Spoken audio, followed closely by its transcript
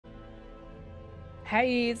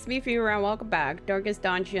Hey, it's me, Fever, and welcome back. Darkest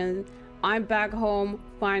Dungeon. I'm back home.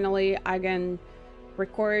 Finally, I can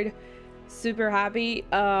record. Super happy.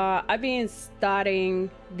 I've been studying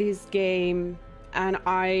this game, and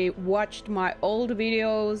I watched my old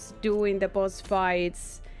videos doing the boss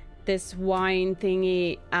fights, the swine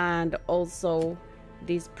thingy, and also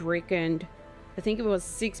this brigand. I think it was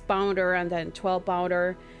 6-pounder and then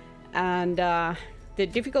 12-pounder, and the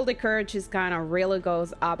difficulty curve just kind of really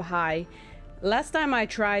goes up high. Last time I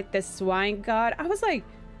tried the Swine God, I was like,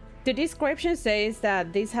 the description says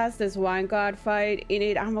that this has the Swine God fight in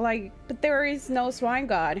it. I'm like, but there is no Swine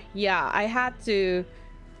God. Yeah, I had to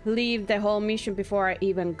leave the whole mission before I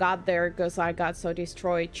even got there because I got so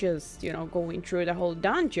destroyed just, you know, going through the whole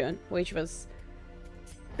dungeon, which was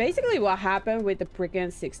basically what happened with the freaking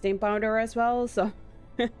 16-pounder as well. So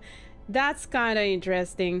that's kind of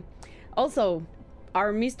interesting. Also,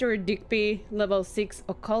 our Mr. Digby level 6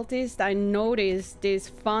 occultist, I noticed this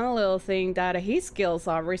fun little thing that his skills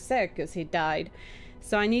are reset because he died.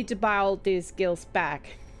 So I need to buy all these skills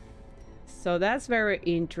back. So that's very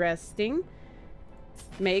interesting.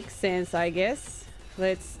 Makes sense, I guess.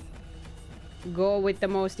 Let's go with the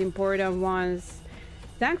most important ones.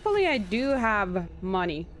 Thankfully, I do have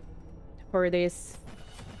money for this.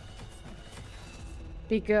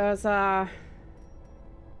 Because,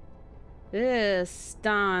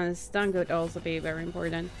 stun could also be very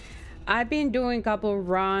important. I've been doing a couple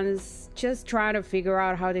runs just trying to figure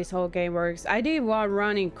out how this whole game works. I did one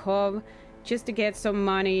run in Cove just to get some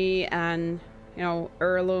money and, you know,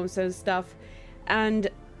 heirlooms and stuff. And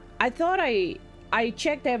I thought I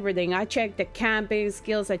checked everything. I checked the camping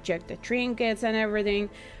skills, I checked the trinkets and everything.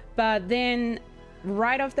 But then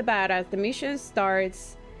right off the bat, as the mission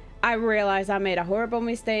starts, I realized I made a horrible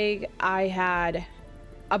mistake. I had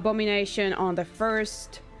abomination on the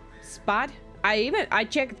first spot. I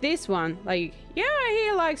checked this one, like, yeah,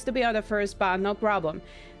 he likes to be on the first spot, no problem.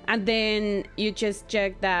 And then you just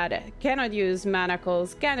check that cannot use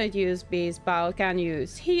manacles, cannot use beast bow, can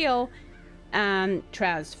use heal and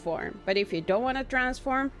transform. But if you don't want to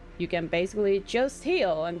transform, you can basically just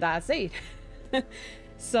heal and that's it.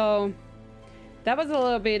 So that was a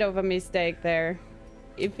little bit of a mistake there.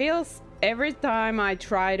 It feels every time I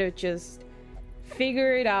try to just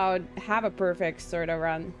figure it out, have a perfect sort of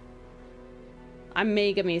run, I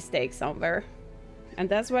make a mistake somewhere. And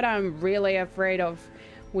that's what I'm really afraid of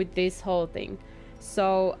with this whole thing.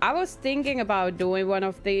 So I was thinking about doing one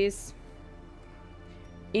of these.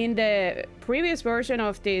 In the previous version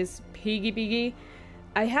of this PIGGY,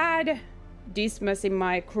 I had Dismas in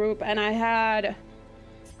my group and I had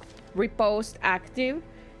Riposte active.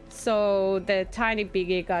 So the tiny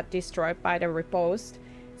piggy got destroyed by the riposte.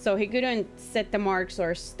 So he couldn't set the marks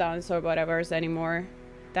or stuns or whatever's anymore.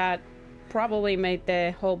 That probably made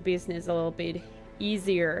the whole business a little bit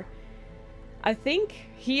easier. I think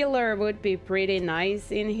healer would be pretty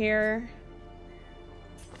nice in here.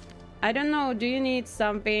 I don't know, do you need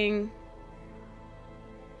something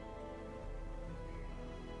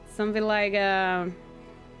like a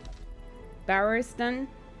barrier stun?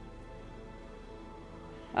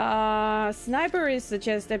 Sniper is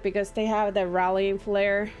suggested because they have the rallying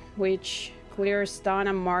flare, which clears stun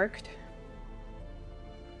and marked.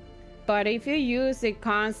 But if you use it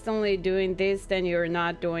constantly doing this, then you're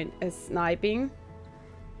not doing a sniping.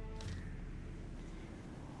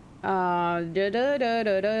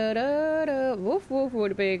 Woof Woof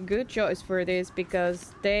would be a good choice for this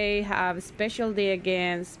because they have specialty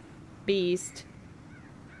against beast.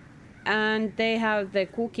 And they have the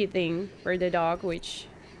cookie thing for the dog, which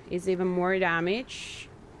is even more damage.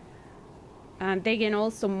 And they can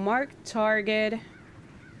also mark target.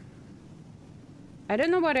 I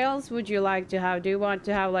don't know what else would you like to have. Do you want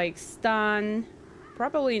to have like stun?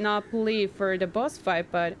 Probably not bleed for the boss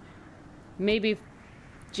fight, but maybe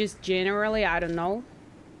just generally, I don't know.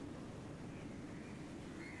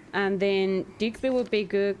 And then Digby would be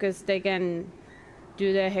good because they can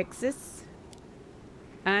do the hexes.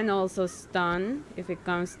 And also stun if it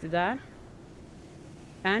comes to that.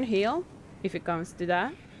 And heal if it comes to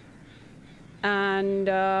that.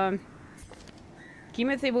 And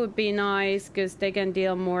Timothy would be nice because they can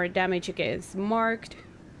deal more damage against marked.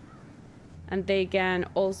 And they can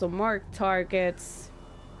also mark targets,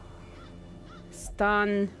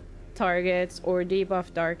 stun targets, or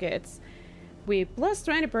debuff targets with plus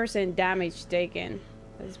 20% damage taken.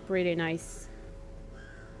 That's pretty nice.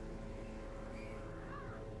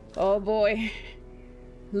 Oh boy.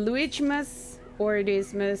 Luigimus or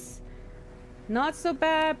Dismas. Not so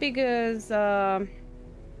bad because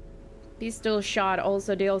pistol shot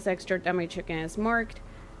also deals extra damage against marked.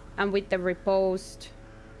 And with the riposte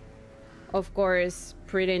of course,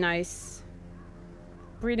 pretty nice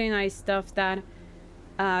stuff. That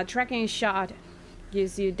tracking shot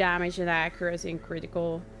gives you damage and accuracy and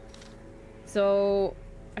critical. So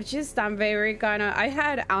I'm very kinda, I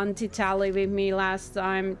had anti-tally with me last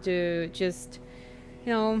time to just,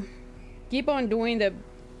 you know, keep on doing the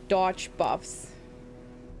dodge buffs.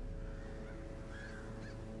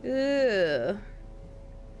 Ugh.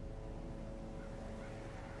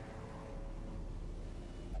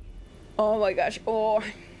 Oh my gosh. Oh.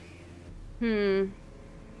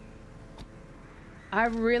 I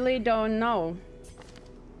really don't know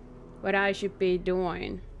what I should be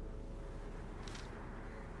doing.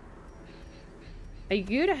 I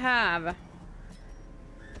could have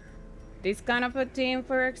this kind of a team,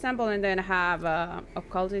 for example, and then have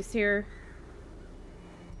occultists here.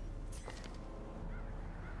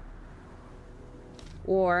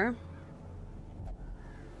 Or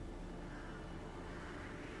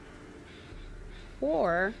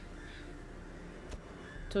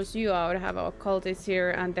toss you out, have occultists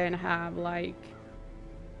here, and then have like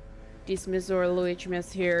Dismiss or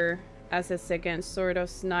Luichmas here as a second sort of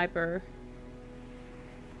sniper.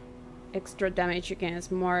 Extra damage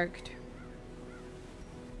against marked.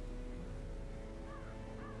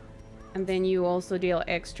 And then you also deal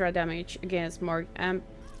extra damage against marked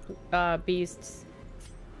beasts.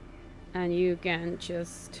 And you can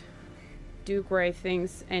just do great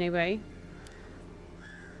things anyway.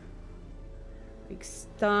 Big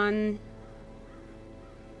stun.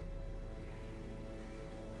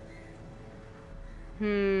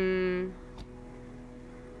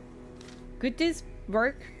 Could this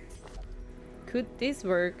work? Could this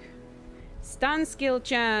work? Stun skill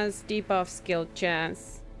chance, debuff skill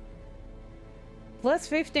chance. Plus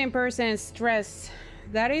 15% stress.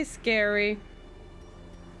 That is scary.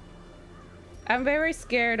 I'm very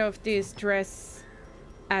scared of these stress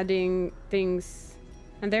adding things.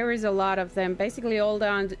 And there is a lot of them. Basically all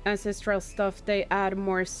the ancestral stuff, they add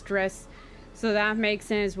more stress. So that makes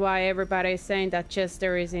sense why everybody is saying that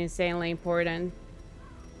Chester is insanely important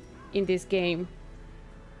in this game.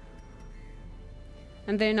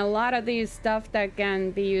 And then a lot of these stuff that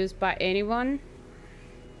can be used by anyone,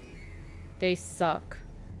 they suck.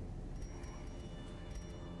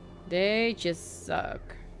 They just suck.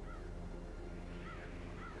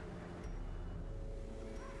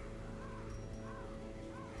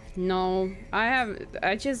 No, I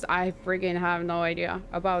freaking have no idea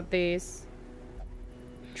about these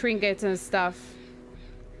trinkets and stuff.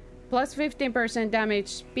 Plus 15% damage,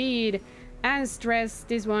 speed, and stress.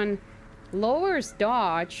 This one lowers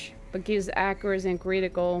dodge, but gives accuracy and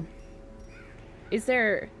critical. Is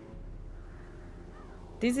there...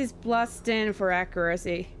 This is plus 10 for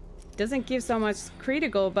accuracy. Doesn't give so much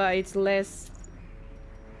critical, but it's less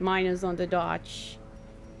minus on the dodge.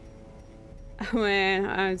 Man,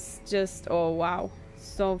 I'm just... Oh, wow.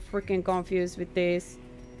 So freaking confused with this.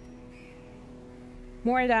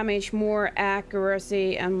 More damage, more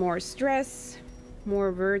accuracy, and more stress.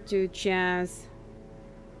 More virtue chance.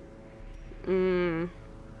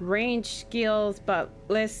 Range skills, but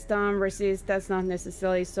less stun resist. That's not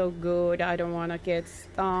necessarily so good. I don't want to get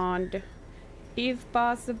stunned if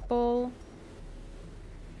possible.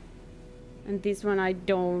 And this one I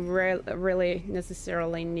don't really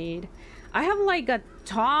necessarily need. I have like a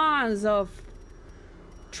tons of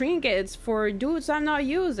trinkets for dudes I'm not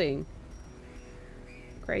using.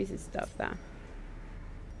 Crazy stuff, that.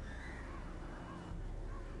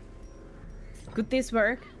 Could this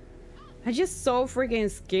work? I'm just so freaking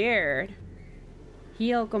scared.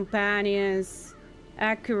 Heal companions,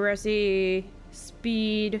 accuracy,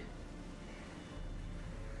 speed.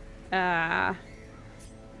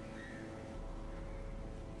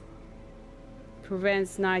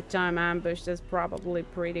 Prevents nighttime ambush. That's probably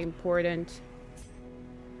pretty important.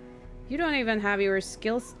 You don't even have your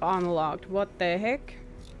skills unlocked. What the heck?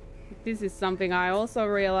 This is something I also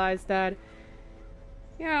realized, that,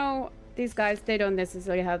 you know, these guys, they don't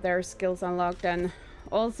necessarily have their skills unlocked. And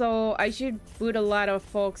also I should put a lot of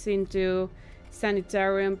folks into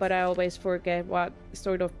sanitarium, but I always forget what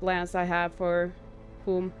sort of plans I have for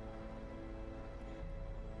whom.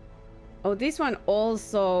 Oh, this one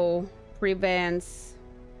also prevents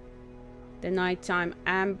the nighttime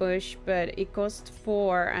ambush, but it costs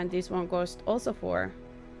 4, and this one costs also 4.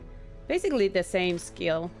 Basically the same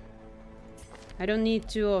skill. I don't need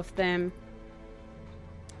 2 of them.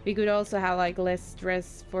 We could also have like less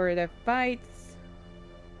stress for the fights.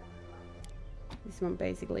 This one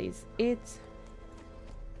basically is it.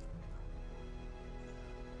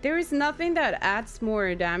 There is nothing that adds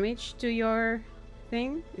more damage to your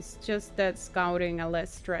thing. It's just that scouting and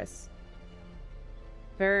less stress.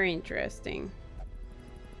 Very interesting.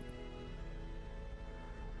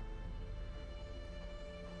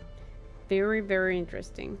 Very, very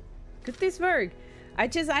interesting. Could this work? I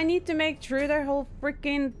need to make through the whole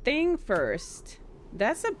freaking thing first.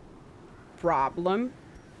 That's a problem.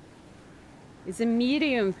 It's a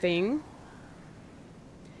medium thing.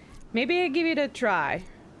 Maybe I give it a try.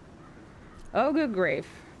 Oh, good grief.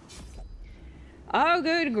 Oh,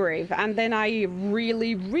 good grief. And then I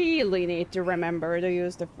really, really need to remember to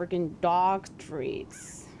use the freaking dog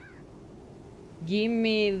treats. Give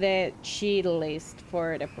me the cheat list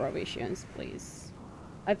for the provisions, please.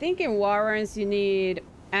 I think in warrants you need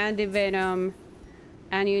anti-venom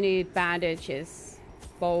and you need bandages.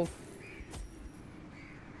 Both.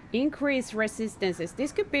 Increase resistances.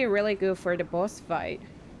 This could be really good for the boss fight.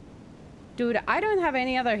 Dude, I don't have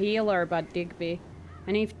any other healer but Digby.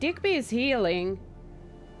 And if Digby is healing,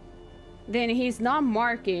 then he's not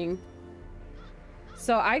marking.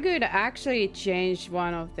 So I could actually change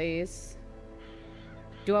one of these.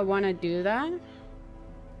 Do I want to do that?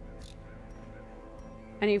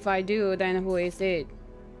 And if I do, then who is it?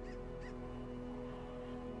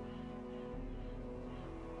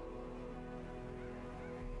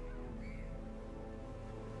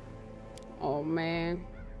 Oh man.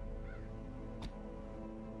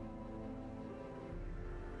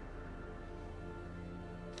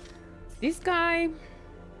 This guy.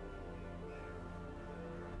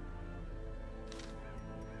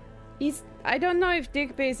 I don't know if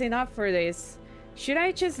Digby is enough for this. Should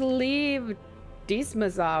I just leave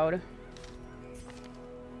Dismas out?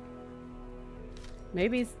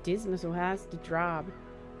 Maybe it's Dismas who has the job.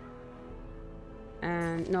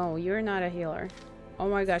 And no, you're not a healer. Oh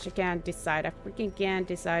my gosh, I can't decide. I freaking can't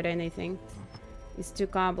decide anything. It's too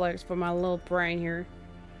complex for my little brain here.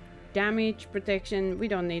 Damage, protection, we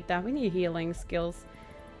don't need that. We need healing skills.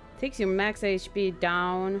 Takes your max HP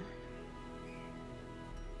down.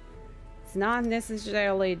 It's not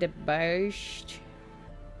necessarily the best.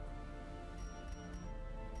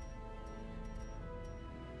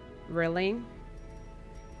 Really?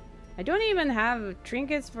 I don't even have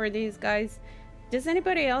trinkets for these guys. Does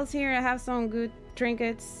anybody else here have some good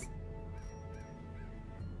trinkets?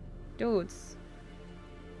 Dudes.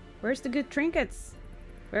 Where's the good trinkets?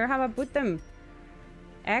 Where have I put them?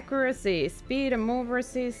 Accuracy, speed, and move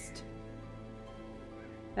resist.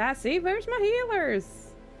 That's it. Where's my healers?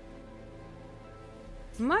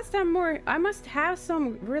 Must have more. I must have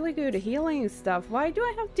some really good healing stuff. Why do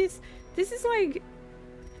I have this? This is like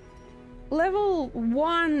level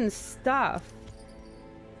 1 stuff.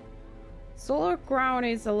 Solar Crown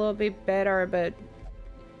is a little bit better, but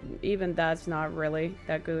even that's not really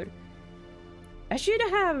that good. I should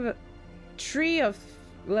have 3 of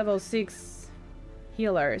level 6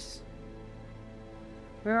 healers.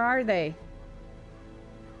 Where are they?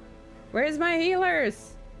 Where's my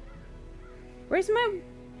healers? Where's my...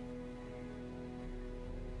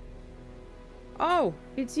 Oh,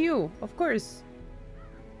 it's you, of course.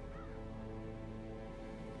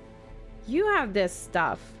 You have this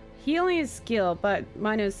stuff. Healing skill, but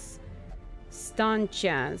minus stun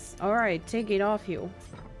chance. Alright, take it off you.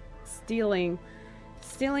 Stealing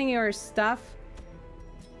your stuff.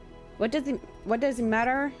 What does it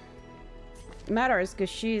matter? It matters because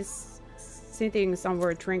she's sitting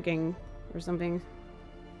somewhere drinking or something.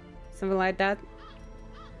 Something like that.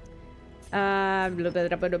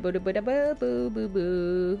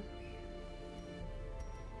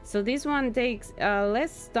 So this one takes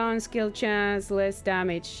less stun skill chance, less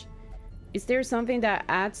damage. Is there something that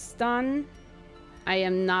adds stun? I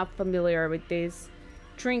am not familiar with these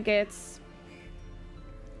trinkets.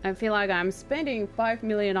 I feel like I'm spending 5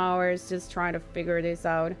 million hours just trying to figure this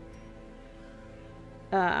out.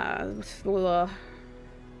 Yeah.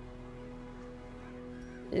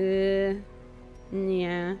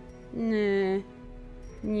 Nah.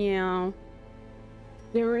 Yeah.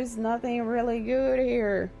 There is nothing really good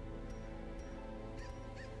here.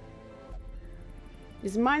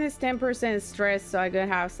 It's minus 10% stress, so I could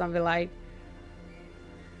have something like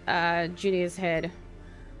Ginny's head.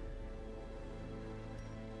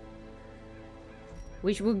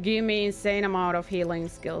 Which would give me insane amount of healing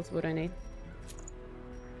skills, wouldn't it?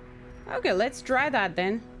 Okay, let's try that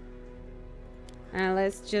then. And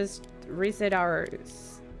let's just reset our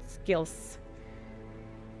skills.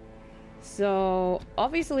 So,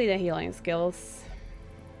 obviously the healing skills.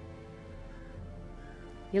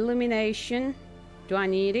 Illumination. Do I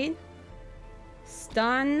need it?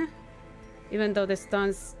 Stun. Even though the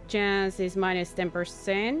stun's chance is minus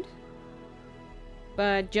 10%.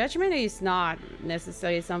 But judgment is not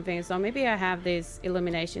necessarily something, so maybe I have this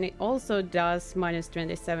illumination. It also does minus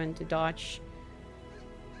 27 to dodge.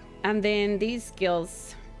 And then these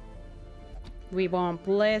skills. We want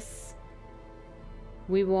bliss.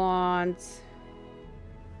 We want...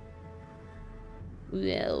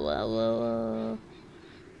 less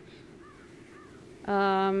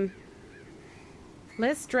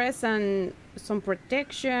stress and some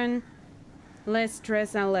protection. Less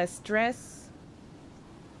stress and less stress.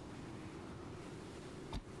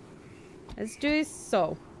 Let's do it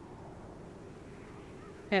so.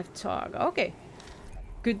 F-Tog. Okay.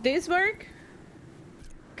 Could this work?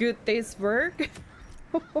 Could this work?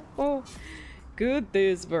 Could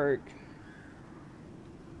this work?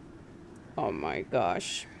 Oh my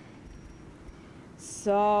gosh.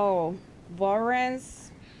 So,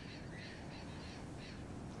 Warrens.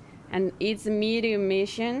 And it's a medium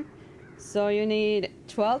mission. So you need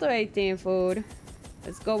 12 to 18 food.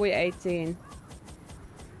 Let's go with 18.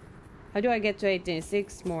 How do I get to 18?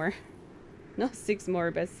 6 more. Not 6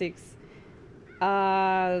 more, but 6.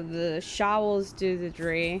 The shovels do the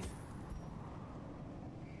 3.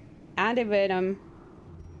 Anti-venom.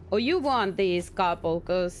 Oh, you want these couple,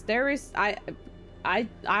 because there is... I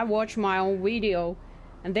watch my own video,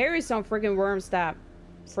 and there is some freaking worms that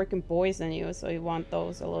freaking poison you, so you want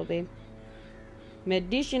those a little bit.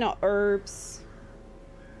 Medicinal herbs.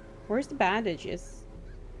 Where's the bandages?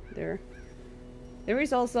 There. There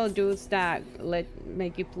is also dudes that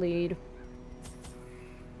make you bleed.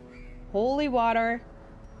 Holy water.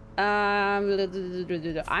 I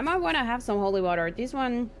might want to have some holy water. This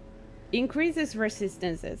one increases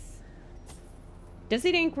resistances. Does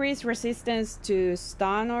it increase resistance to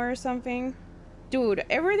stun or something? Dude,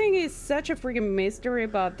 everything is such a freaking mystery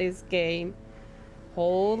about this game.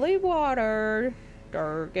 Holy water.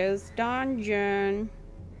 Darkest dungeon.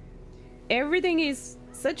 Everything is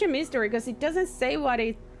such a mystery because it doesn't say what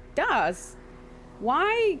it does.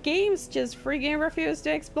 Why games just freaking refuse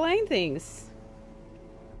to explain things?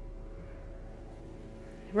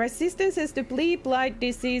 Resistances to bleed, blight,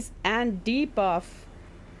 disease, and debuff.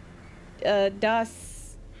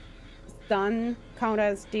 Does stun count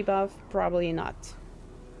as debuff? Probably not.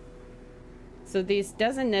 So this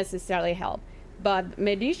doesn't necessarily help. But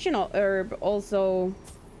medicinal herb also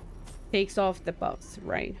takes off the buffs,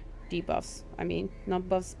 right? Debuffs. I mean, not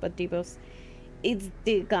buffs, but debuffs. It's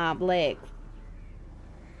the goblet.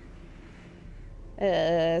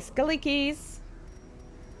 Skelly keys.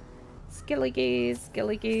 Skelly keys.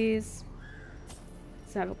 Skelly keys.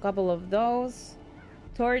 Let's have a couple of those.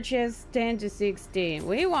 Torches, 10 to 16.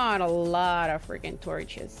 We want a lot of freaking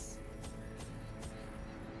torches.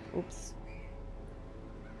 Oops.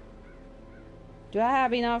 Do I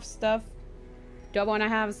have enough stuff? Do I want to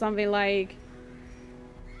have something like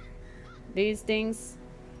these things?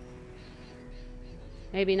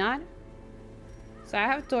 Maybe not. So I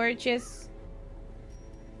have torches.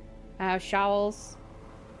 I have shovels.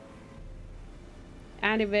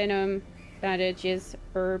 Anti-venom, bandages,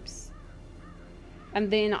 herbs. And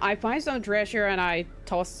then I find some treasure and I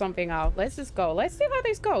toss something out. Let's just go. Let's see how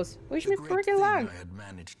this goes. Wish me freaking luck. I had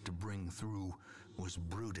managed to bring through was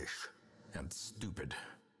brutish and stupid.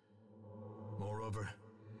 Moreover,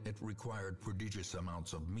 it required prodigious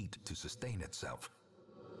amounts of meat to sustain itself.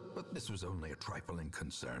 But this was only a trifling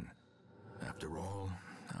concern. After all,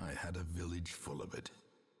 I had a village full of it.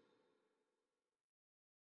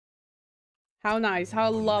 How nice,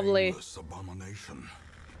 how lovely. Abomination.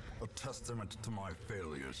 A testament to my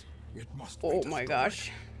failures. It must be oh my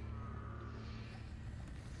gosh.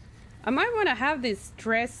 I might want to have this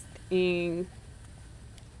stressed in,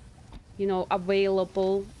 you know,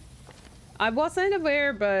 available. I wasn't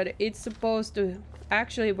aware, but it's supposed to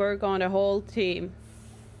actually work on the whole team,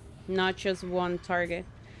 not just one target.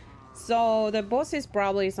 So the boss is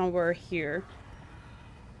probably somewhere here.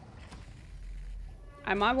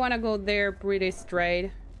 I might want to go there pretty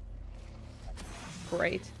straight.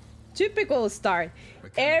 Great. Typical start.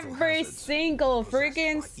 Every single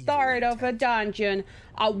freaking start of a dungeon,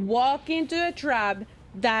 I walk into a trap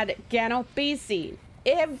that cannot be seen.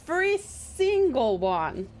 Every single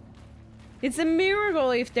one. It's a miracle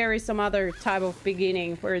if there is some other type of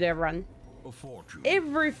beginning for the run.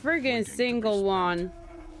 Every freaking single one.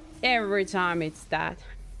 Every time it's that.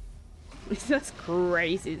 It's just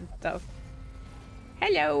crazy stuff.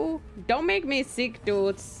 Hello. Don't make me sick,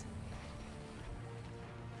 dudes.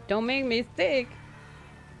 Don't make me sick.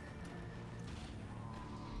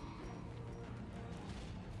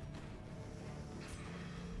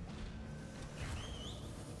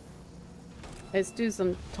 Let's do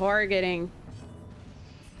some targeting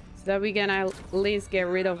so that we can at least get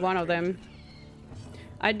rid of one of them.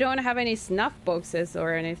 I don't have any snuff boxes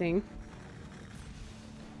or anything.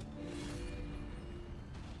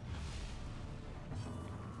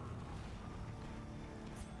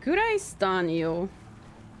 Could I stun you?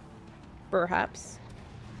 Perhaps.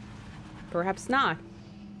 Perhaps not.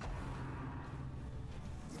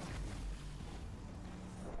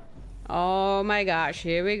 Oh my gosh,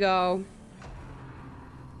 here we go.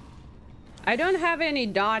 I don't have any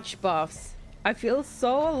dodge buffs. I feel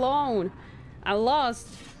so alone. I lost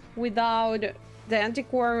without the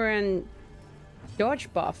antiquarian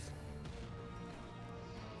dodge buff.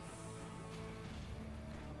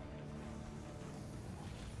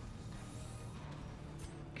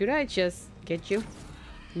 Could I just get you?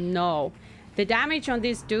 No. The damage on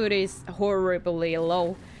this dude is horribly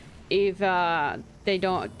low. If there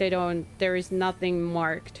is nothing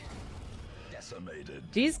marked. Decimated.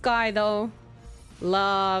 This guy though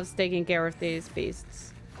loves taking care of these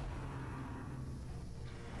beasts.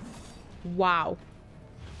 Wow.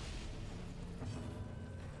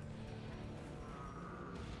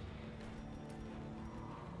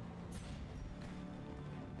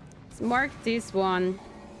 Let's mark this one.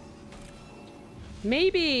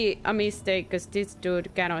 Maybe a mistake because this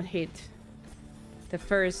dude cannot hit the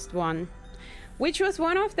first one, which was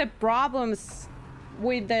one of the problems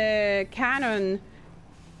with the cannon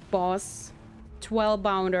boss 12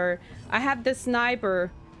 bounder. I had the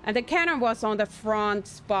sniper and the cannon was on the front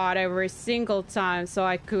spot every single time, so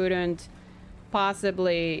I couldn't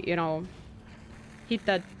possibly, you know, hit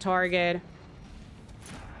that target.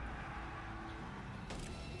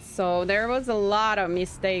 So there was a lot of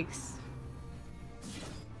mistakes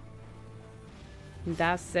in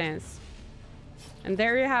that sense. And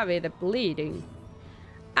there you have it, a bleeding.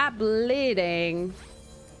 A bleeding.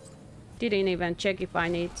 Didn't even check if I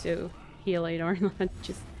need to heal it or not.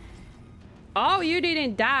 Just... Oh, you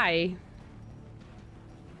didn't die.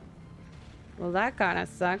 Well, that kind of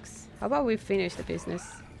sucks. How about we finish the business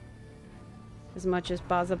as much as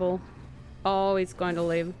possible? Oh, it's going to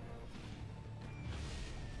live.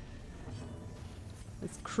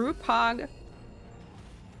 Let's group hug.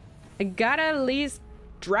 I gotta at least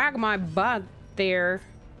drag my butt there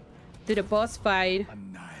to the boss fight.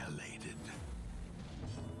 Annihilated.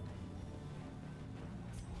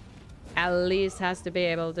 At least has to be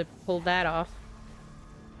able to pull that off.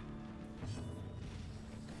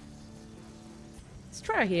 Let's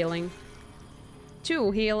try healing. 2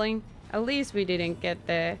 healing. At least we didn't get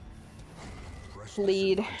the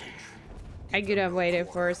bleed. I could have waited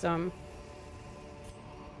for some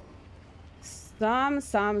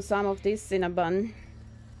of this cinnamon.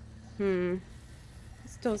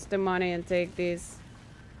 Let's toss the money and take this.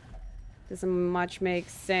 Doesn't much make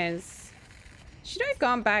sense. Should I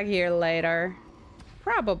come back here later?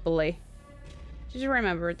 Probably. Just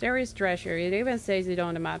remember, there is treasure. It even says it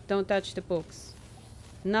on the map. Don't touch the books.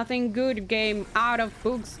 Nothing good came out of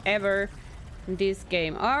books ever in this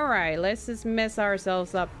game. Alright, let's just mess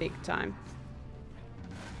ourselves up big time.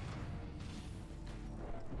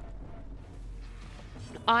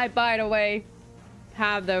 I, by the way,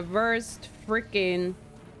 have the worst freaking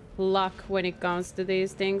luck when it comes to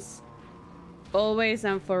these things. Always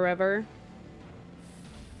and forever.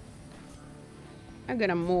 I'm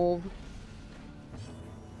gonna move.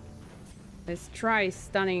 Let's try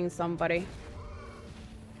stunning somebody.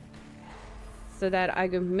 So that I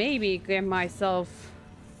could maybe get myself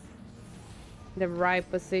the right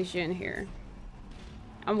position here.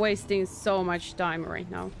 I'm wasting so much time right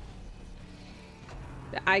now.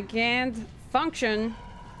 I can't function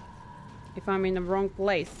if I'm in the wrong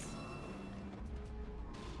place.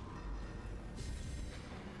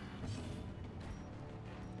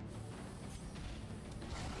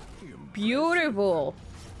 Beautiful.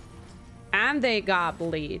 And they got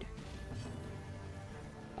bleed.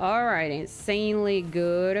 Alright, insanely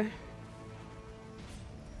good.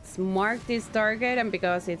 Let's mark this target, and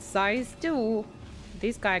because it's size 2,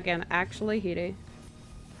 this guy can actually hit it.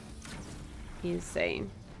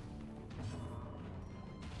 Insane.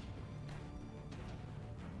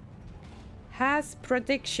 Has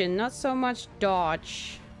prediction, not so much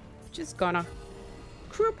dodge. Just gonna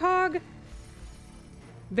group hug.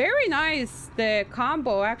 Very nice. The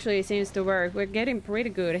combo actually seems to work. We're getting pretty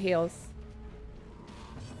good heals.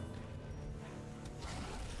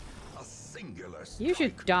 You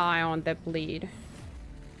should die on the bleed.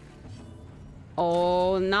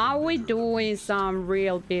 Oh, now we're doing some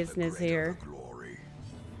real business here.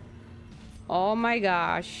 Oh my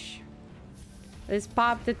gosh. Let's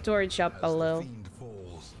pop the torch up a little.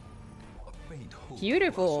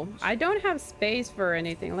 Beautiful. I don't have space for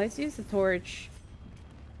anything. Let's use the torch.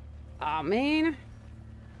 Oh man.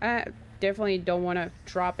 I definitely don't want to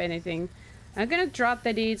drop anything. I'm gonna drop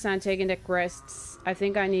the deeds and taking the crests. I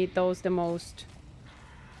think I need those the most.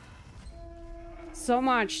 So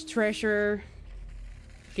much treasure.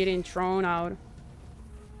 getting thrown out.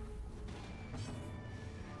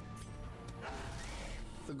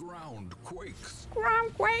 The ground quakes.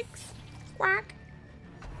 Ground quakes. Quack.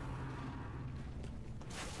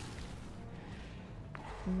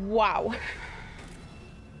 Wow.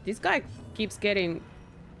 This guy keeps getting,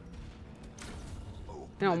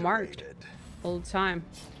 marked all the time.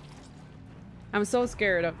 I'm so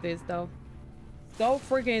scared of this though. So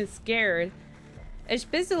freaking scared.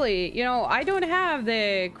 Especially, I don't have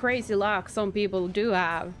the crazy luck some people do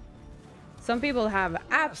have. Some people have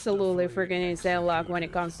absolutely freaking insane luck when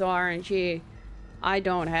it comes to RNG. I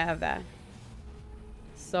don't have that.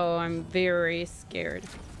 So I'm very scared.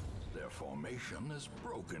 Their formation is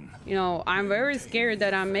broken. I'm very scared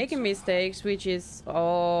that I'm making mistakes, which is,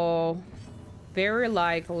 very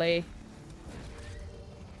likely.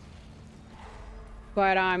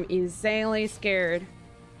 But I'm insanely scared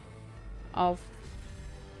of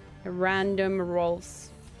random rolls.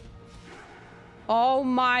 Oh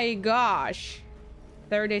my gosh.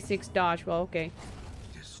 36 dodge. Well, okay.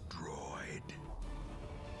 Destroyed.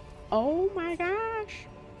 Oh my gosh.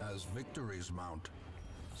 As victories mount,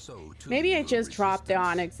 so too Maybe I the just drop the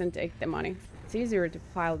resistance. onyx and take the money. It's easier to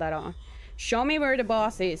pile that on. Show me where the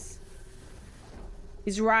boss is.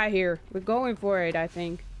 He's right here. We're going for it, I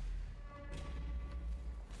think.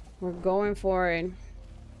 We're going for it.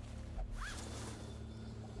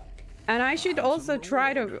 And I should also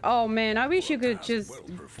try to... Oh man, I wish you could just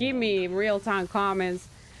give me real-time comments.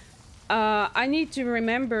 I need to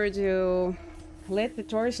remember to let the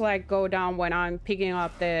torchlight go down when I'm picking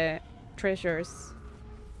up the treasures.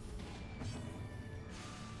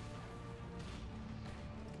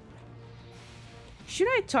 Should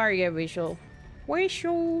I target visual?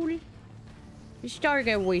 Visual. Let's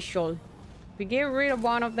target visual. We get rid of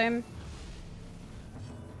one of them.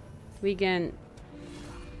 We can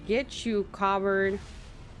get you covered.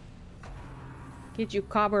 Get you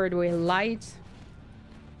covered with light.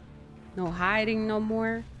 No hiding no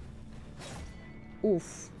more.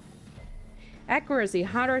 Oof. Accuracy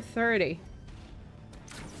 130.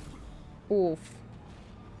 Oof.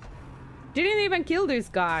 Didn't even kill this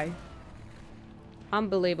guy.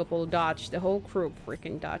 Unbelievable dodge. The whole crew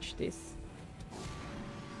freaking dodged this.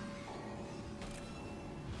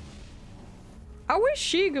 I wish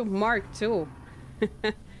she could mark too.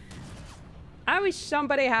 I wish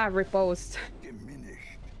somebody had repost.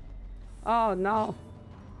 Diminished. Oh no.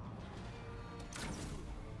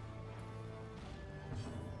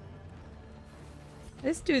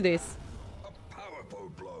 Let's do this. A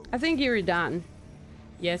powerful blow. I think you're done.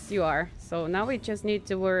 Yes, you are. So now we just need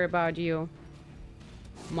to worry about you.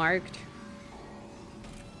 Marked.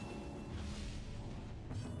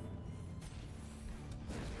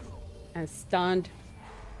 And stunned.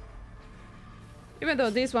 Even though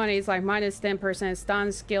this one is like minus 10%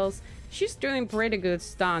 stun skills, she's doing pretty good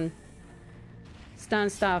stun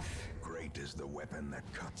stuff. Great is the weapon that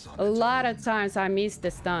cuts on A its lot own. of times I miss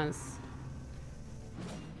the stuns.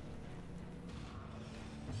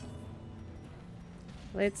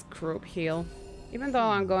 Let's group heal. Even though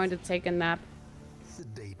I'm going to take a nap.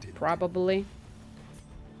 Sedated. Probably.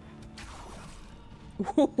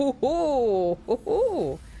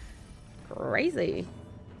 Ooh, crazy.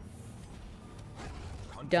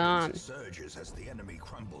 Done. Surges as the enemy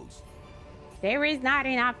crumbles. There is not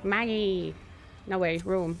enough money. No way,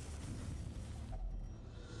 room.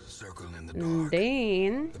 Circle in the dark.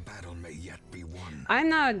 Then The battle may yet be won. I'm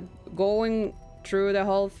not going through the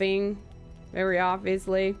whole thing, very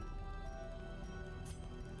obviously.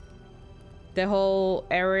 The whole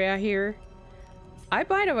area here. I,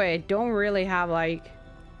 by the way, don't really have like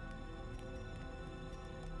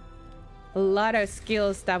a lot of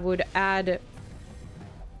skills that would add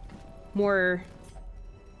more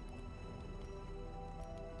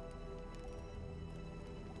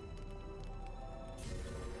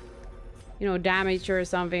damage or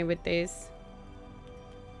something with this.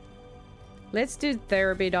 Let's do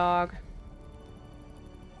therapy dog.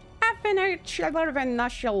 I've been a sugar of a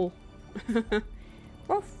nutshell.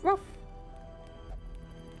 Woof, woof.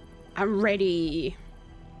 I'm ready.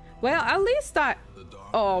 Well, at least I...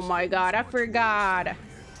 Oh my god, I forgot.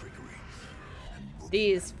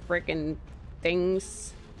 These freaking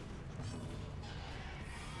things.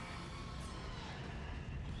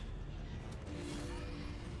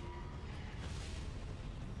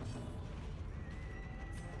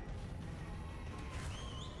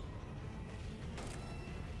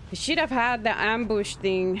 I should have had the ambush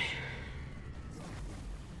thing.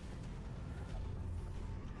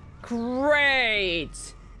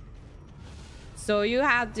 Great! So you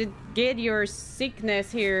had to get your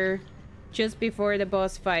sickness here just before the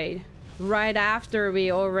boss fight. right after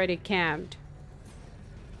we already camped.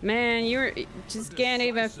 Man, you just can't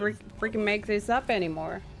even freaking make this up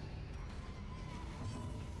anymore.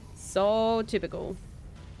 So typical.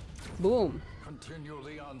 Boom. Continue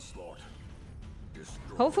the onslaught.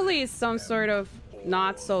 Destroy. Hopefully it's some sort of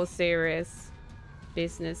not so serious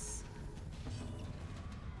business.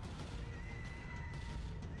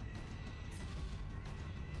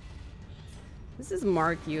 This is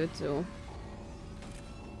Mark U too.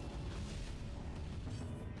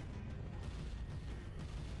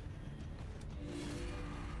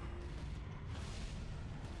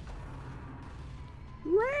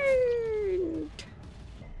 Rain.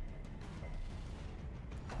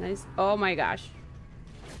 Nice. Oh my gosh.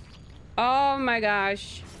 Oh my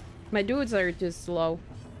gosh. My dudes are too slow.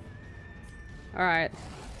 Alright.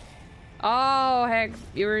 Oh heck,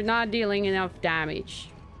 you're not dealing enough damage.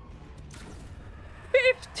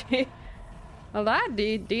 50. Well, that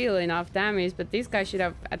did deal enough damage, but this guy should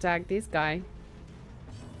have attacked this guy.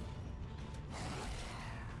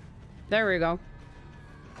 There we go.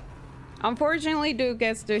 Unfortunately, Duke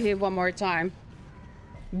gets to hit one more time.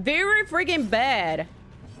 Very freaking bad.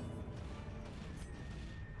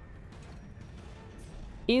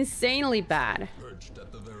 Insanely bad.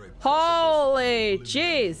 Holy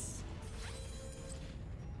jeez.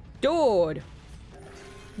 Dude.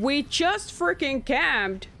 We just freaking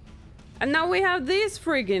camped. And now we have this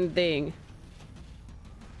freaking thing.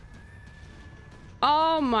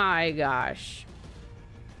 Oh my gosh.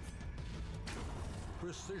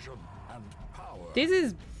 Precision and power. This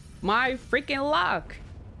is my freaking luck.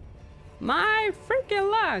 My freaking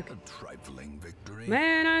luck. A trifling victory.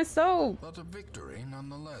 Man, I'm so But a victory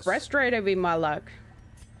nonetheless. frustrated with my luck.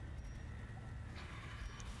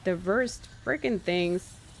 The worst freaking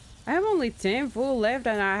things. I have only 10 full left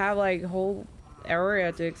and I have like a whole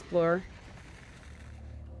area to explore.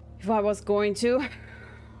 If I was going to.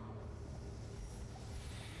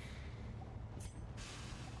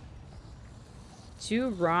 2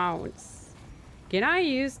 rounds. Can I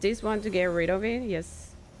use this one to get rid of it? Yes.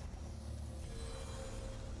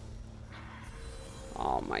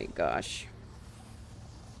 Oh my gosh.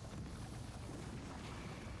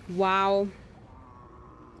 Wow.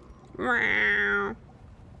 Meow.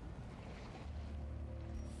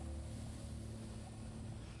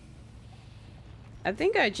 I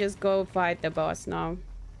think I just go fight the boss now.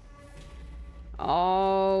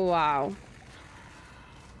 Oh, wow.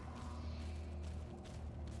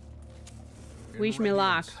 Wish me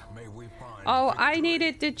luck. Oh, I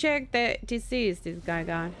needed to check the disease this guy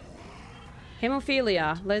got.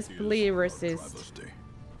 Hemophilia. Let's bleed resist.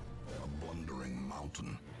 A blundering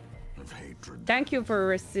mountain of hatred. Thank you for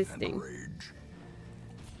resisting.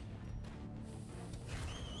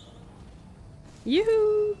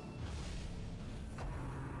 Yoo-hoo!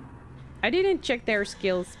 I didn't check their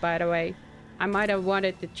skills, by the way. I might have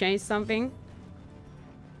wanted to change something.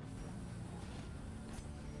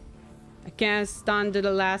 I can't stand to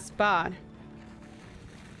the last spot.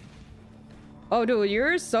 Oh, dude,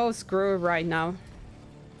 you're so screwed right now.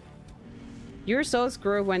 You're so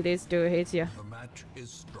screwed when this dude hits you. The match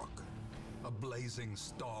is struck. A blazing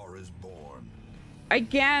star is born. I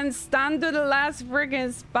can't stand to the last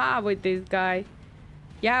friggin' spot with this guy.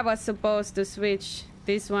 Yeah, I was supposed to switch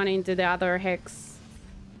this one into the other hex.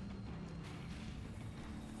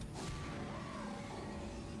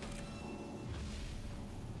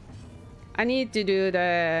 I need to do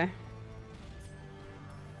the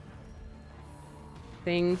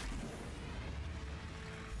thing.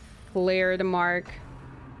 Clear the mark.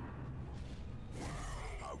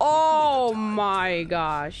 Oh my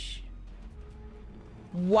gosh.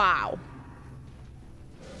 Wow.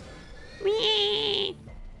 Me.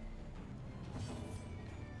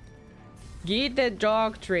 Get the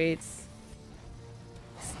dog treats.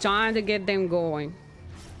 It's time to get them going.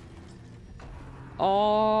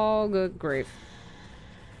 Oh, good grief.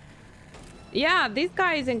 Yeah, this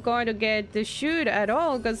guy isn't going to get to shoot at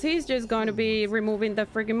all because he's just going to be removing the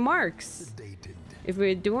freaking marks. If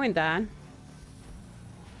we're doing that.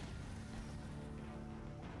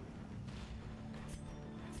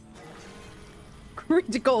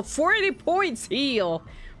 Critical 40 points heal.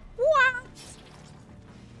 What?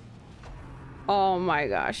 Oh my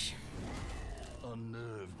gosh.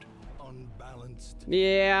 Unnerved, unbalanced.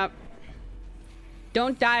 Yeah.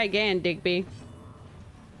 Don't die again, Digby.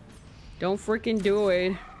 Don't freaking do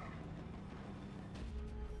it.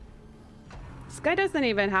 This guy doesn't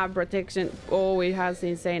even have protection. Oh, it has an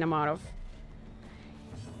insane amount of.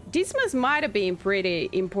 This might have been pretty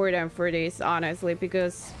important for this, honestly,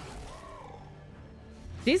 because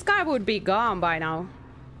this guy would be gone by now.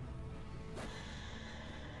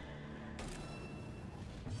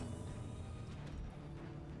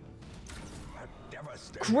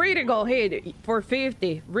 Critical hit for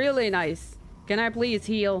 50. Really nice. Can I please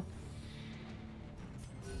heal?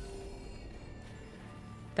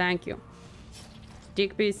 Thank you.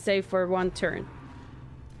 Digby is safe for 1 turn.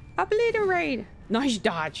 Obliterate! Nice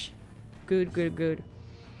dodge. Good, good, good.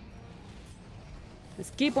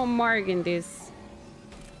 Let's keep on marking this.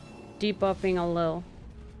 Debuffing a little.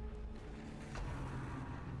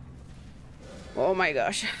 Oh my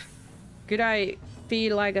gosh. Could I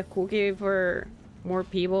feed like a cookie for more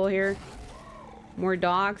people here? More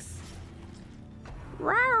dogs?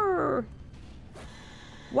 Rawr!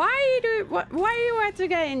 Why are you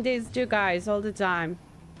attacking these 2 guys all the time?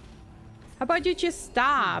 How about you just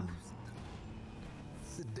stop?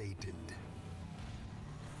 Sedated.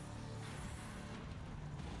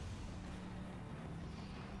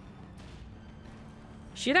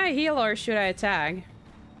 Should I heal or should I attack?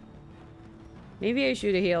 Maybe I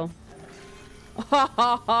should heal.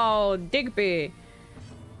 Oh, Digby!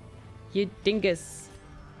 You dingus.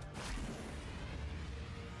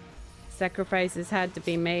 Sacrifices had to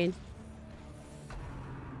be made.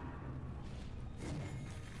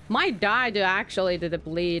 Might die to actually do the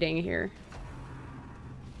bleeding here.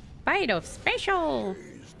 Bite of special!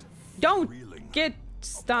 Don't get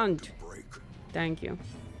stunned. Thank you.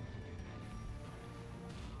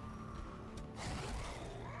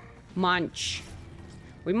 Munch.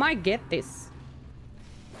 We might get this.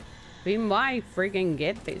 We might freaking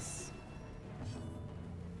get this.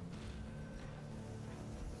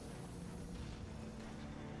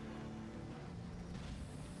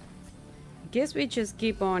 Guess we just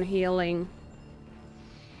keep on healing.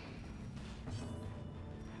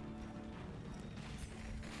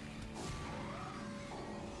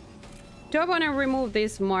 Do I want to remove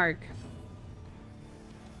this mark?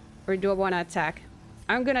 Or do I want to attack?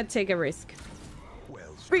 I'm gonna take a risk.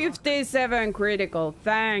 57 critical.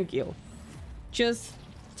 Thank you. Just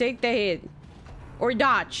take the hit. Or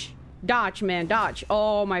dodge. Dodge, man. Dodge.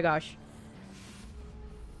 Oh my gosh.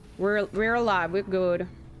 We're alive. We're good.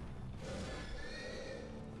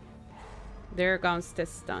 There comes the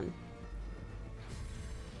stun.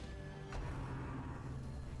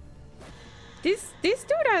 This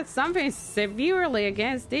dude has something severely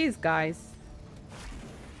against these guys.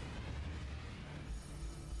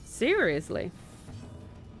 Seriously.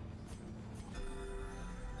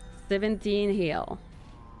 17 heal.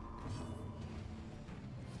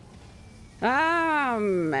 Ah,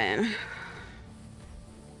 man.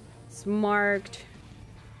 It's marked.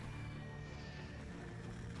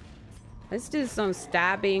 Let's do some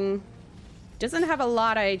stabbing. Doesn't have a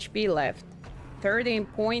lot of HP left. 13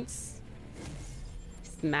 points.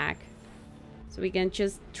 Smack. So we can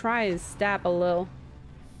just try and stab a little.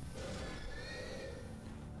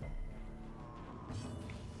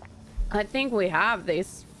 I think we have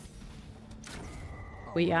this.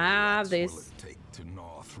 We have this.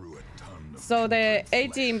 So the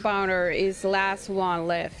 18 pounder is last one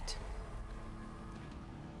left.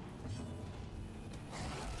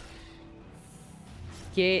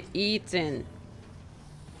 Get eaten.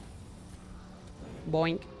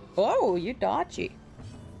 Boink. Oh, you dodgy.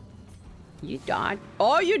 You dodge.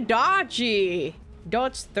 Oh, you dodgy.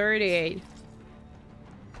 Dodge 38.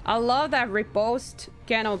 I love that riposte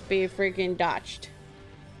cannot be freaking dodged.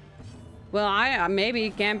 Well, maybe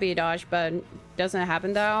it can be dodged, but doesn't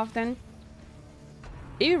happen that often.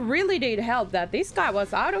 It really did help that this guy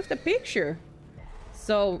was out of the picture.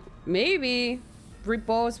 So maybe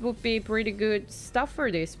riposte would be pretty good stuff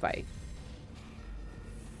for this fight.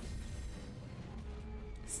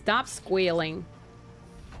 Stop squealing.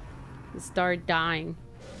 Start dying.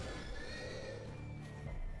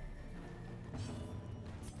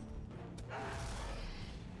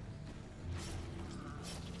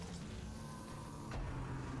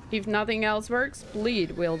 If nothing else works,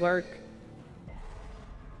 bleed will work.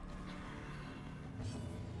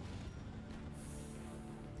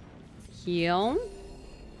 Heal.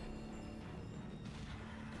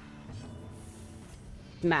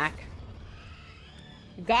 Smack.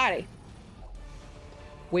 Got it.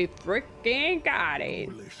 We freaking got it.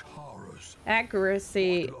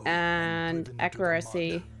 Accuracy and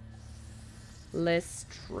accuracy. Less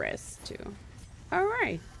stress too.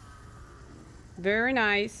 Alright. Very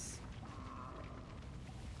nice.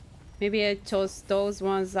 Maybe I toss those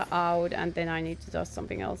ones out and then I need to toss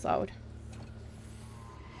something else out.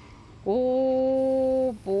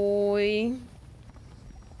 Oh boy.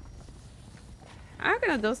 I'm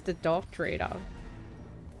gonna toss the dog trade out.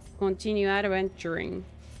 Continue adventuring.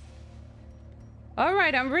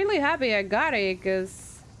 Alright, I'm really happy I got it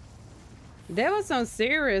because there was some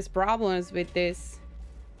serious problems with this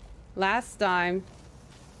last time.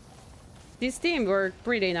 This team worked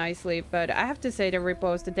pretty nicely, but I have to say the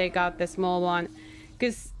repose to take out the small one,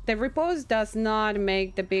 because the repose does not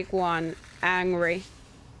make the big one angry.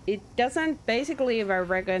 It doesn't basically even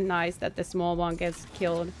recognize that the small one gets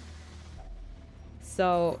killed.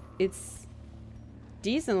 So it's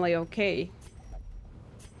decently okay.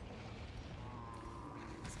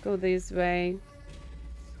 Let's go this way.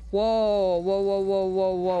 Whoa, whoa, whoa, whoa,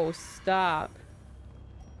 whoa, whoa, stop.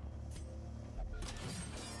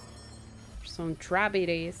 Some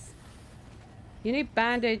tragedies. You need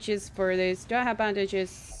bandages for this. Do I have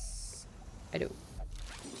bandages? I do.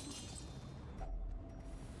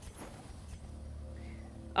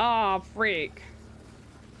 Oh, freak.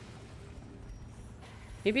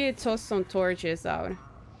 Maybe I toss some torches out.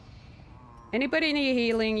 Anybody need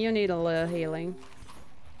healing? You need a little healing.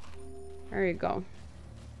 There you go.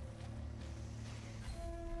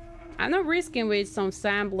 I'm not risking with some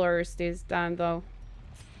samplers this time though.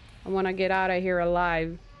 I want to get out of here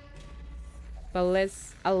alive. But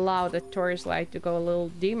let's allow the torchlight to go a little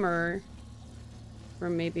dimmer. Or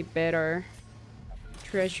maybe better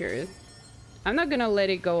treasure. I'm not gonna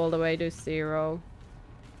let it go all the way to 0.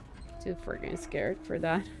 Too freaking scared for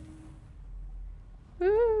that.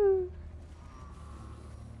 Woo!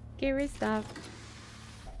 Scary stuff.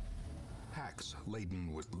 Packs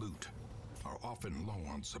laden with loot are often low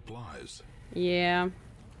on supplies. Yeah.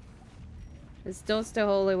 Let's dose the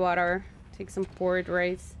holy water. Take some port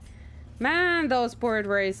rates. Man, those port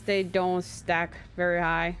rates, they don't stack very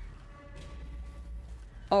high.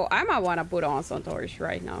 Oh, I might want to put on some torch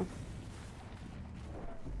right now.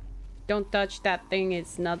 Don't touch that thing,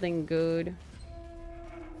 it's nothing good.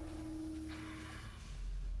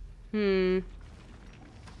 Go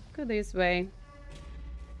this way.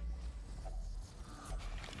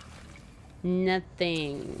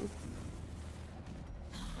 Nothing.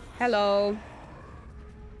 Hello.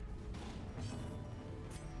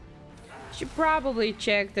 Should probably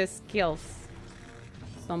check the skills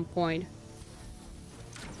at some point.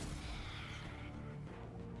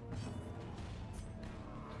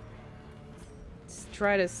 Let's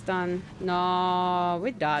try to stun. No,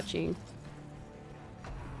 we're dodging.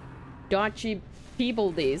 Dodgy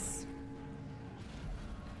people this.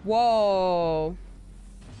 Whoa.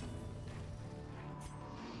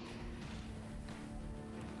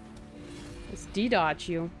 Let's de-dodge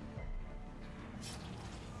you.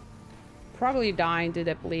 Probably dying to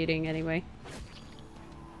the bleeding anyway.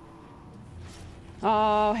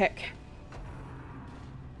 Oh, heck.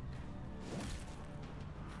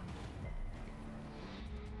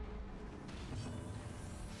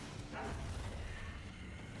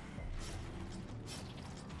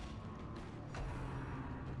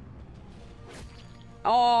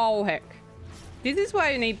 Oh, heck. This is why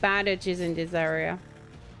you need bandages in this area.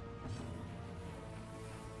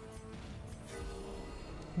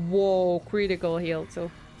 Whoa, critical heal too.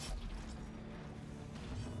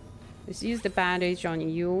 Let's use the bandage on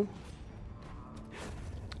you.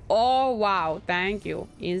 Oh, wow. Thank you.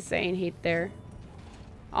 Insane hit there.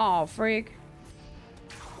 Oh, freak.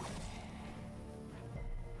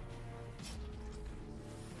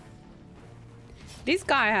 This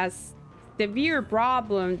guy has severe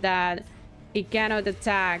problem that he cannot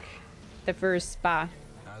attack the first spot.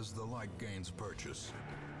 As the light gains purchase,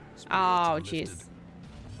 oh, jeez.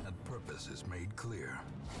 And purpose is made clear.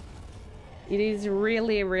 It is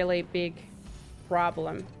really, really big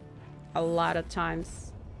problem. A lot of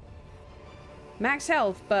times. Max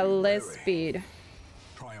health, but less speed.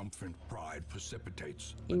 Triumphant pride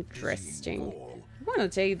precipitates. Interesting. I want to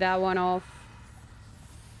take that one off.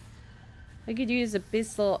 I could use a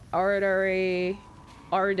pistol artillery.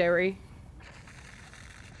 Artillery.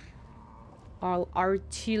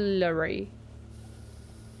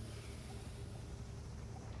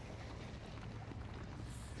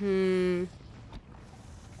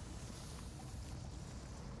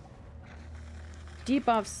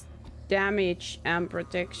 Debuffs damage and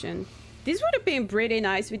protection. This would have been pretty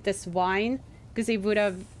nice with the swine, because it would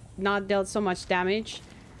have not dealt so much damage.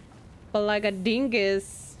 But like a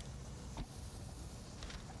dingus,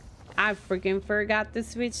 I freaking forgot to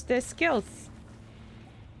switch the skills.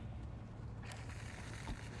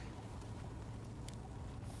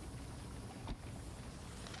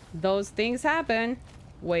 Those things happen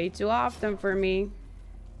way too often for me.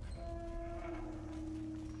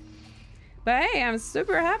 But hey, I'm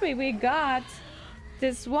super happy we got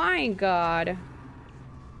the Swine God.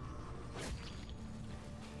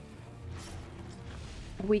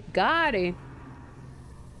 We got it.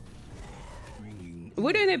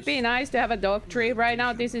 Wouldn't it be nice to have a dog tree right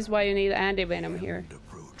now? This is why you need anti-venom here.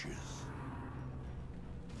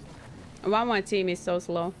 Why my team is so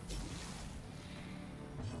slow.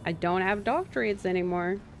 I don't have doctorates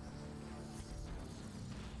anymore.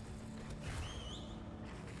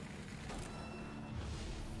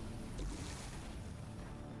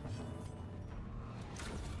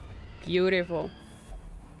 Beautiful.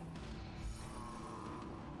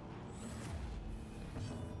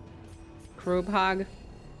 Group hug.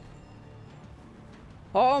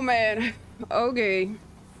 Oh man. Okay.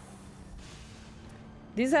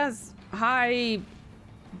 This has high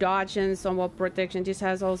dodge and somewhat protection. This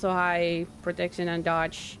has also high protection and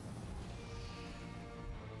dodge.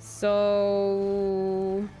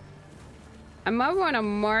 So I might want to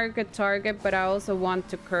mark a target, but I also want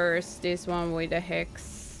to curse this one with a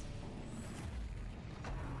hex.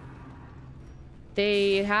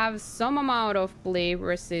 They have some amount of bleed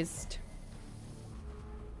resist.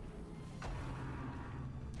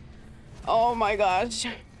 Oh my gosh.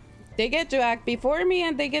 They get to act before me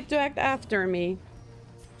and they get to act after me.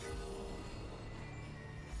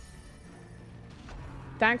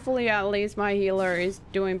 Thankfully, at least my healer is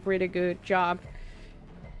doing pretty good job.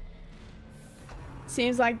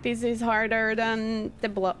 Seems like this is harder than the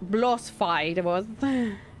boss fight was.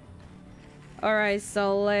 Alright,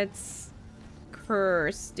 so let's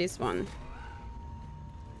curse this one.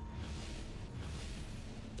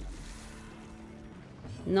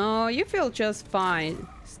 No, you feel just fine.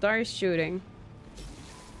 Start shooting.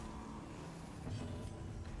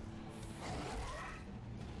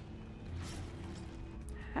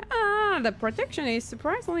 Ah, the protection is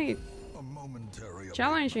surprisingly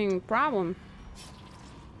challenging problem.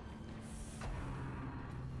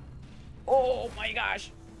 Oh my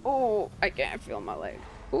gosh. Oh, I can't feel my leg.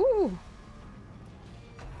 Ooh.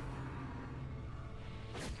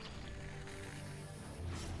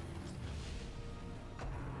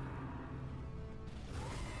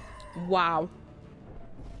 Wow.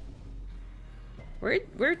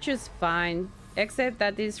 We're just fine. Except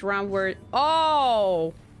that this round we're...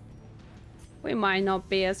 Oh! We might not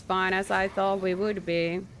be as fine as I thought we would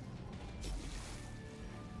be.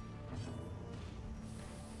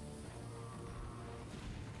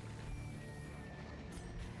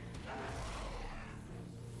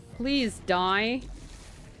 Please die.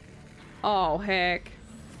 Oh, heck.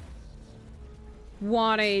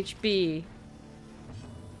 1 HP.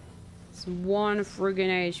 It's 1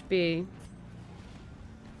 friggin' HP.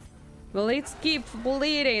 Well, let's keep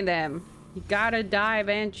bleeding them. You gotta die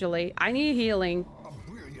eventually. I need healing.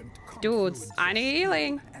 Dudes, I need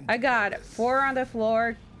healing. I got 4 on the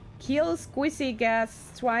floor. Kill, squeezy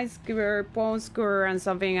gas, swine skewer, bone skewer, and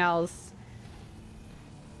something else.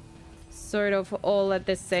 Sort of all at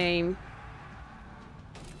the same.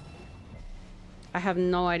 I have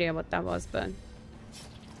no idea what that was, but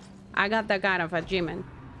I got that kind of achievement.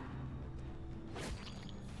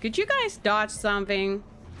 Could you guys dodge something?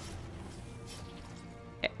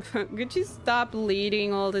 Could you stop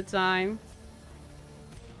bleeding all the time?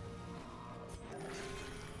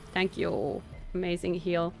 Thank you. Amazing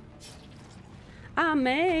heal.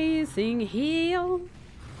 Amazing heal.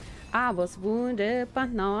 I was wounded, but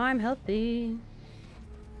now I'm healthy.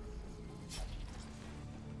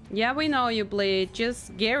 Yeah, we know you bleed.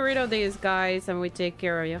 Just get rid of these guys and we take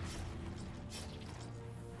care of you.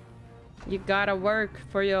 You gotta work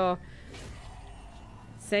for your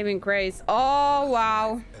saving grace. Oh,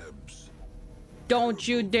 wow. Don't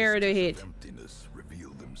you dare to hit.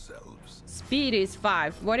 Speed is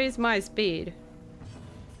 5. What is my speed?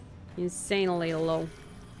 Insanely low.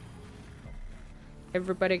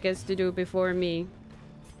 Everybody gets to do before me.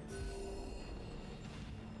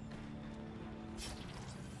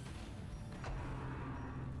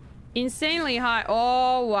 Insanely high.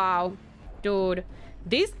 Oh, wow. Dude,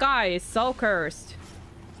 this guy is so cursed.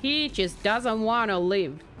 He just doesn't want to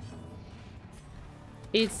live.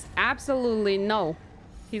 It's absolutely no.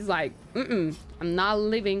 He's like, I'm not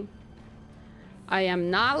living. I am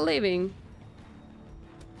not living.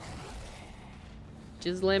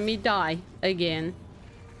 Just let me die again.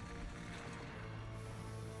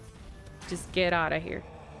 Just get out of here.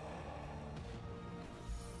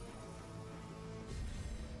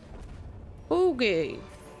 Okay.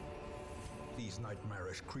 These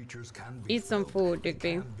nightmarish creatures can be Eat some food,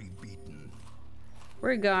 Digby.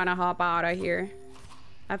 We're gonna hop out of here.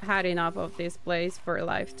 I've had enough of this place for a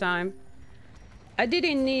lifetime. I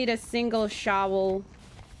didn't need a single shovel.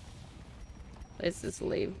 Let's just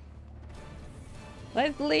leave.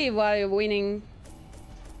 Let's leave while you're winning.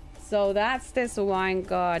 So that's the Swine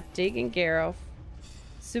God taken care of.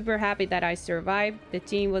 Super happy that I survived. The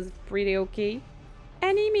team was pretty okay.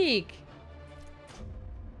 Anemic.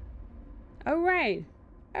 Alright.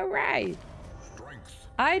 Alright.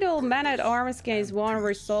 Idle man-at-arms gains 1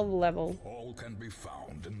 resolve level. All can be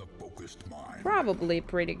found in the focused mind. Probably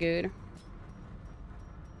pretty good.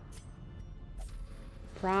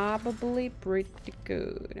 Probably pretty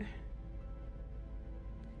good.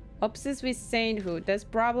 Obsessed with sainthood. That's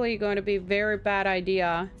probably going to be a very bad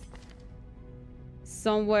idea.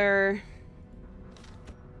 Somewhere...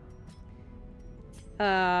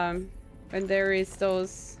 when there is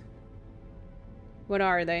those... What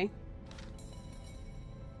are they?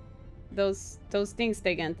 Those things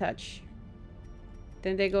they can touch.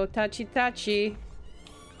 Then they go touchy.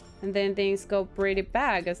 And then things go pretty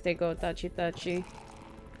bad as they go touchy.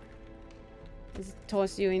 Just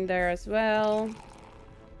toss you in there as well.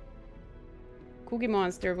 Cookie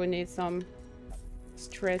Monster would need some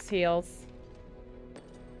stress heals.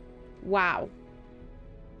 Wow.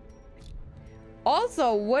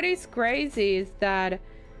 Also, what is crazy is that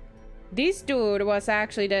this dude was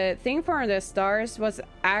actually, the thing from the stars was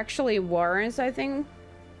actually Warrens, I think.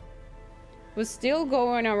 Was still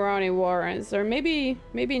going around in Warrens. Or maybe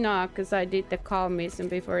not, because I did the calm mission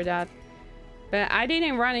before that. But I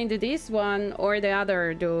didn't run into this one or the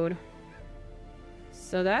other dude.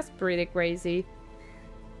 So that's pretty crazy.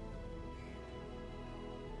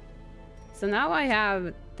 So now I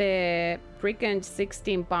have the freaking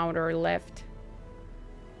 16-pounder left.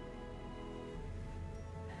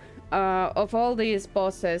 Of all these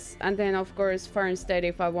bosses, and then of course Farmstead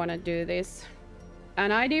if I want to do this.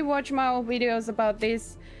 And I did watch my old videos about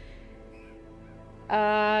this.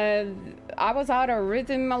 I was out of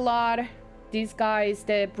rhythm a lot. These guys,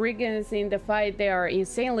 the brigands in the fight, they are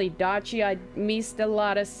insanely dodgy. I missed a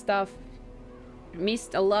lot of stuff.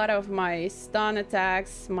 Missed a lot of my stun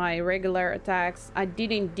attacks, my regular attacks. I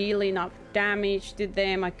didn't deal enough damage to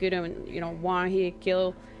them. I couldn't, you know, one-hit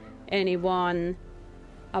kill anyone.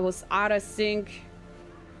 I was out of sync.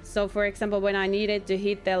 So for example, when I needed to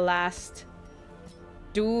hit the last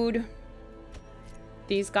dude,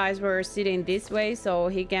 these guys were sitting this way, so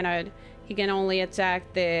he can only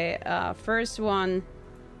attack the first one,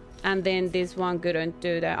 and then this one couldn't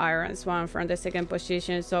do the iron swan from the second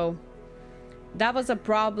position. So that was a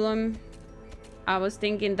problem. I was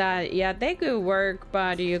thinking that yeah, they could work,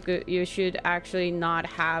 but you should actually not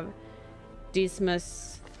have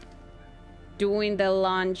Dismas doing the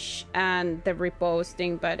launch and the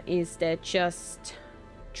reposting, but instead just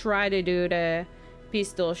try to do the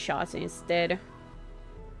pistol shots instead.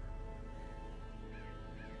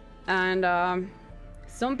 And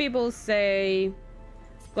some people say,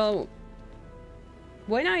 well,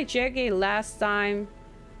 when I checked it last time,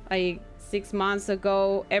 like 6 months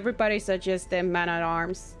ago, everybody suggested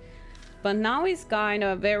man-at-arms, but now it's kind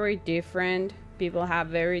of very different. People have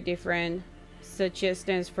very different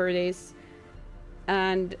suggestions for this.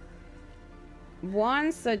 And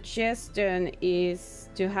one suggestion is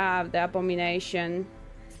to have the abomination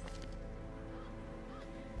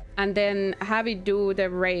and then have it do the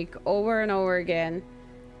rake over and over again,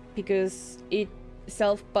 because it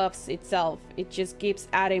self-buffs itself. It just keeps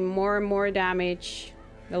adding more and more damage.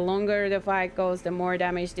 The longer the fight goes, the more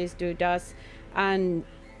damage this dude does, and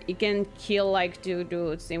it can kill like 2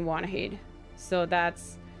 dudes in one hit. So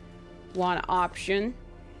that's one option.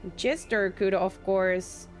 Jester could of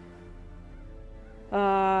course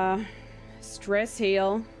stress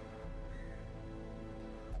heal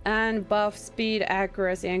and buff speed,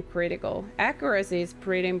 accuracy, and critical. Accuracy is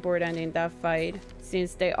pretty important in that fight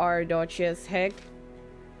since they are dodgy as heck.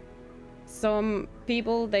 Some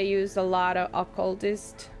people, they use a lot of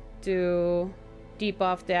occultist to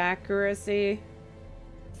debuff the accuracy.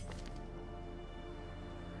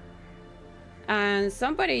 And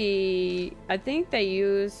somebody, I think they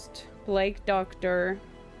used Plague Doctor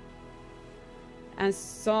and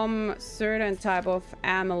some certain type of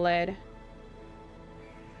amulet,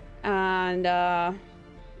 and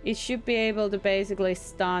it should be able to basically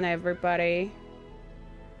stun everybody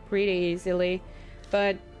pretty easily.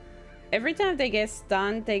 But every time they get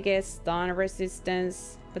stunned, they get stun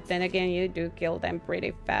resistance, but then again you do kill them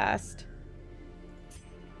pretty fast.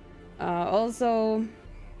 Also,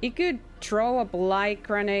 it could throw a blight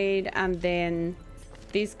grenade and then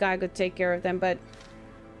this guy could take care of them. But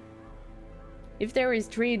if there is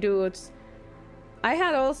 3 dudes, I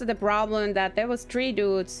had also the problem that there was 3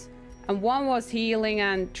 dudes and one was healing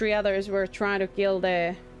and 3 others were trying to kill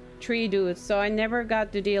the 3 dudes, so I never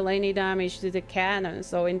got to deal any damage to the cannon.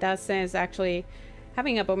 So in that sense, actually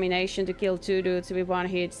having abomination to kill 2 dudes with 1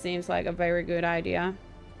 hit seems like a very good idea.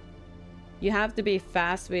 You have to be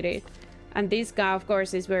fast with it. And this guy of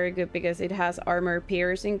course is very good because it has armor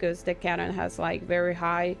piercing, because the cannon has like very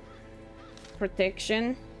high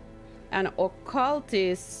protection. And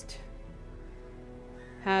occultist,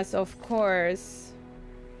 has, of course,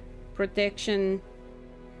 protection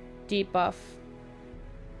debuff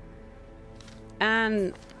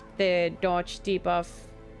and the dodge debuff.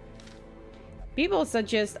 People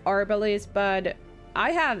suggest Arbalist, but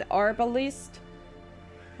I had Arbalist,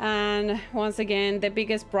 and once again the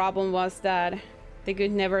biggest problem was that they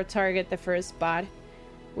could never target the first spot,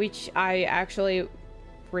 which I actually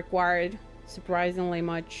required surprisingly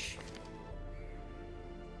much.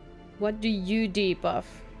 What do you debuff?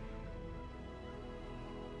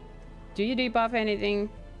 Do you debuff anything?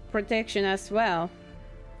 Protection as well.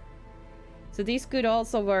 So this could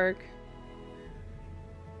also work.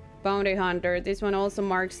 Bounty Hunter. This one also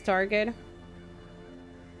marks target.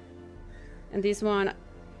 And this one,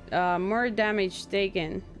 more damage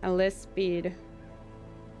taken and less speed.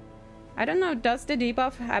 I don't know, does the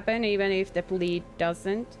debuff happen even if the bleed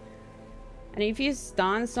doesn't? And if you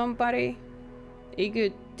stun somebody, you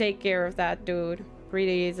could take care of that dude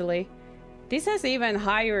pretty easily. This has even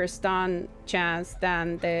higher stun chance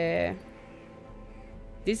than the...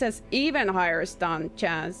 This has even higher stun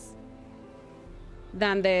chance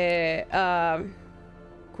than the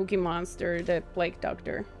Cookie Monster, the Plague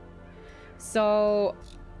Doctor. So,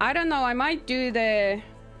 I don't know, I might do the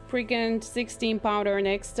freaking 16 pounder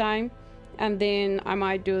next time. And then I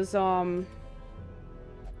might do some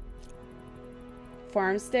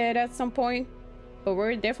farmstead at some point. But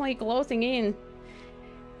we're definitely closing in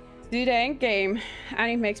to the end game,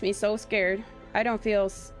 and it makes me so scared. I don't feel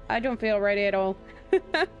ready at all.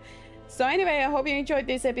 So anyway, I hope you enjoyed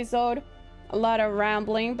this episode. A lot of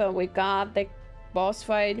rambling, but we got the boss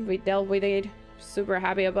fight. We dealt with it. Super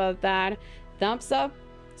happy about that. Thumbs up,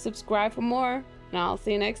 subscribe for more, and I'll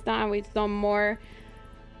see you next time with some more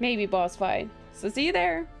maybe boss fight. So see you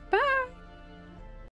there.